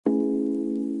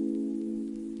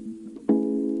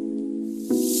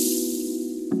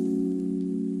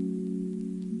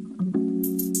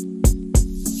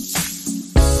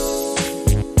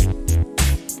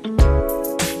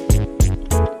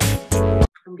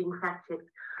fact checked.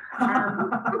 I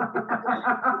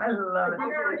love it. I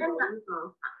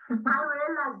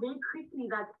realized very quickly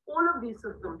that all of these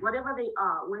systems, whatever they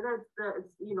are, whether it's the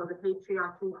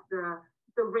patriarchy,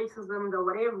 the racism, the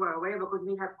whatever, because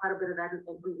we have quite a bit of that in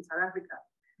South Africa,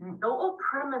 they're all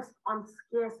premised on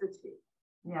scarcity.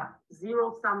 Yeah.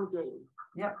 Zero-sum game.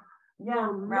 Yep. Yeah.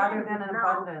 So rather than an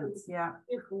abundance. Yeah.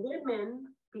 If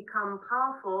women become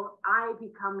powerful, I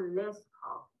become less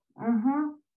powerful.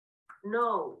 Mm-hmm.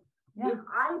 No. Yeah. If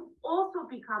I also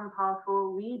become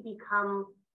powerful, we become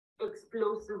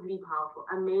explosively powerful,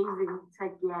 amazing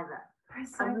together.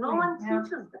 Precisely. But no one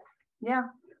teaches that. Yeah.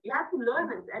 You have to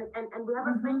learn it. And we have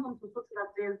a saying in Sesotho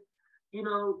that says, you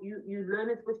learn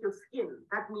it with your skin.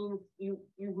 That means you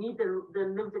need the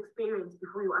lived experience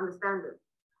before you understand it.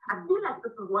 I feel like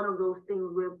this is one of those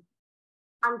things where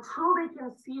until they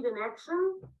can see it in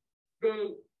action,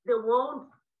 they won't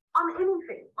on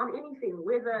anything,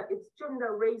 whether it's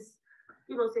gender, race,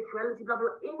 sexuality, blah,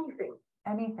 blah, anything.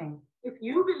 Anything. If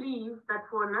you believe that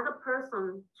for another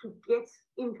person to get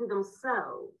into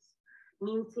themselves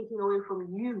means taking away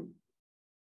from you,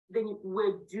 then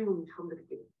we're doomed from the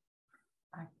beginning.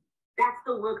 That's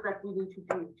the work that we need to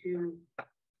do